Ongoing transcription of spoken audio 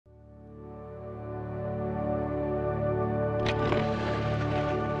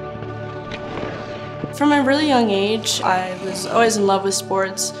From a really young age, I was always in love with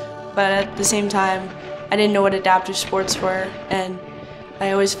sports, but at the same time, I didn't know what adaptive sports were, and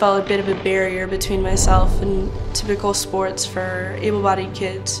I always felt a bit of a barrier between myself and typical sports for able-bodied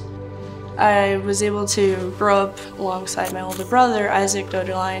kids. I was able to grow up alongside my older brother, Isaac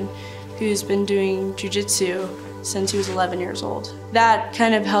Doederlein, who's been doing jiu-jitsu since he was 11 years old. That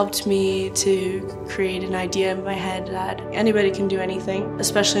kind of helped me to create an idea in my head that anybody can do anything,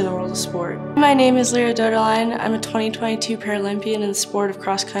 especially in the world of sport. My name is Lera Doederlein. I'm a 2022 Paralympian in the sport of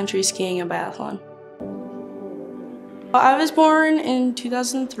cross-country skiing and biathlon. I was born in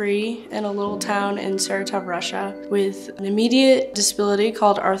 2003 in a little town in Saratov, Russia, with an immediate disability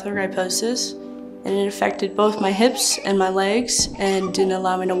called Arthrogryposis, and it affected both my hips and my legs and didn't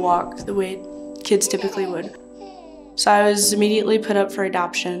allow me to walk the way kids typically would. So I was immediately put up for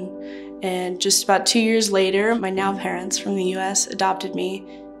adoption, and just about 2 years later, my now parents from the US adopted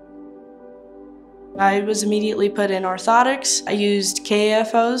me. I was immediately put in orthotics. I used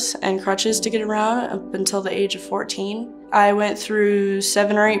KAFOs and crutches to get around up until the age of 14. I went through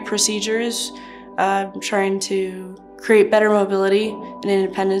 7 or 8 procedures trying to create better mobility and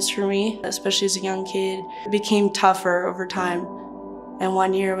independence for me, especially as a young kid. It became tougher over time. And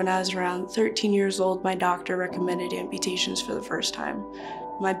one year when I was around 13 years old, my doctor recommended amputations for the first time.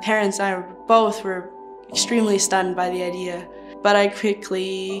 My parents and I both were extremely stunned by the idea, but I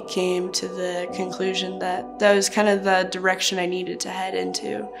quickly came to the conclusion that that was kind of the direction I needed to head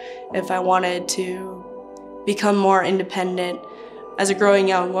into if I wanted to become more independent as a growing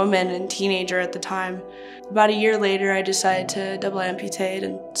young woman and teenager at the time. About a year later, I decided to double amputate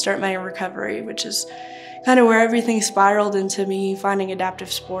and start my recovery, which is kind of where everything spiraled into me finding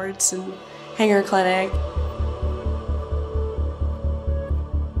adaptive sports and hanger clinic.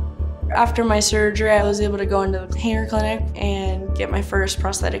 After my surgery, I was able to go into the hanger clinic and get my first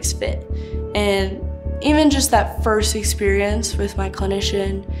prosthetics fit. And even just that first experience with my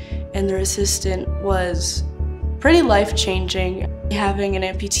clinician and their assistant was pretty life-changing. Having an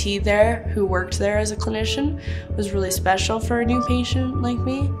amputee there who worked there as a clinician was really special for a new patient like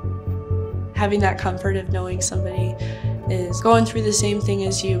me. Having that comfort of knowing somebody is going through the same thing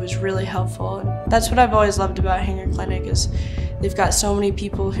as you is really helpful. And that's what I've always loved about Hanger Clinic is they've got so many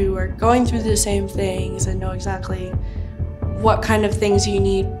people who are going through the same things and know exactly what kind of things you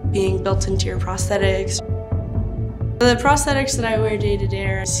need being built into your prosthetics. The prosthetics that I wear day to day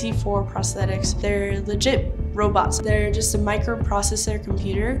are C4 prosthetics. They're legit robots. They're just a microprocessor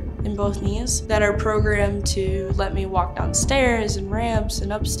computer in both knees that are programmed to let me walk down stairs and ramps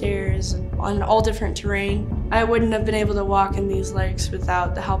and upstairs and on all different terrain. I wouldn't have been able to walk in these legs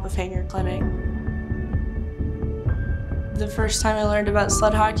without the help of Hanger Clinic. The first time I learned about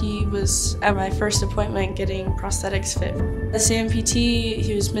sled hockey was at my first appointment getting prosthetics fit. This amputee,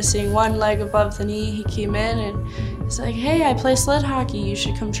 he was missing one leg above the knee. He came in and he's like, "Hey, I play sled hockey, you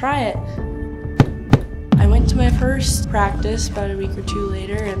should come try it." I went to my first practice about a week or two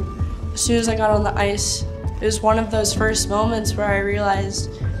later, and as soon as I got on the ice, it was one of those first moments where I realized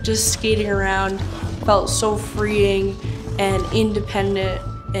just skating around felt so freeing and independent,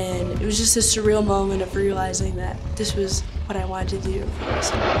 and it was just a surreal moment of realizing that this was what I wanted to do for the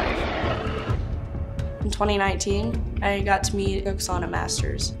rest of my life. In 2019, I got to meet Oksana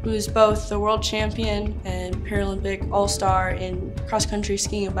Masters, who is both the world champion and Paralympic all-star in cross-country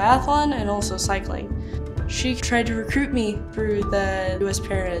skiing and biathlon and also cycling. She tried to recruit me through the US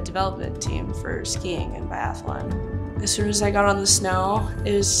Para development team for skiing and biathlon. As soon as I got on the snow,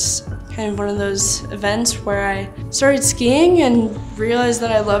 it was kind of one of those events where I started skiing and realized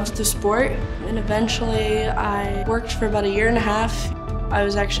that I loved the sport. And eventually I worked for about 1.5 years. I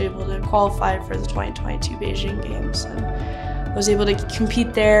was actually able to qualify for the 2022 Beijing Games and I was able to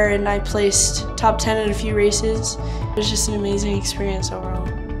compete there, and I placed top 10 in a few races. It was just an amazing experience overall.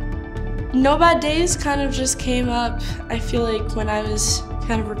 No bad days kind of just came up, I feel like, when I was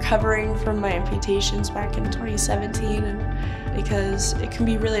kind of recovering from my amputations back in 2017, and because it can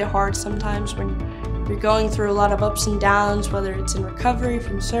be really hard sometimes when you're going through a lot of ups and downs, whether it's in recovery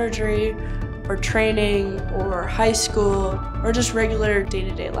from surgery or training or high school or just regular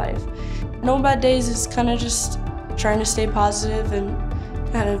day-to-day life. No bad days is kind of just trying to stay positive and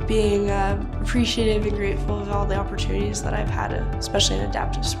kind of being appreciative and grateful of all the opportunities that I've had, especially in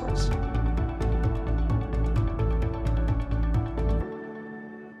adaptive sports.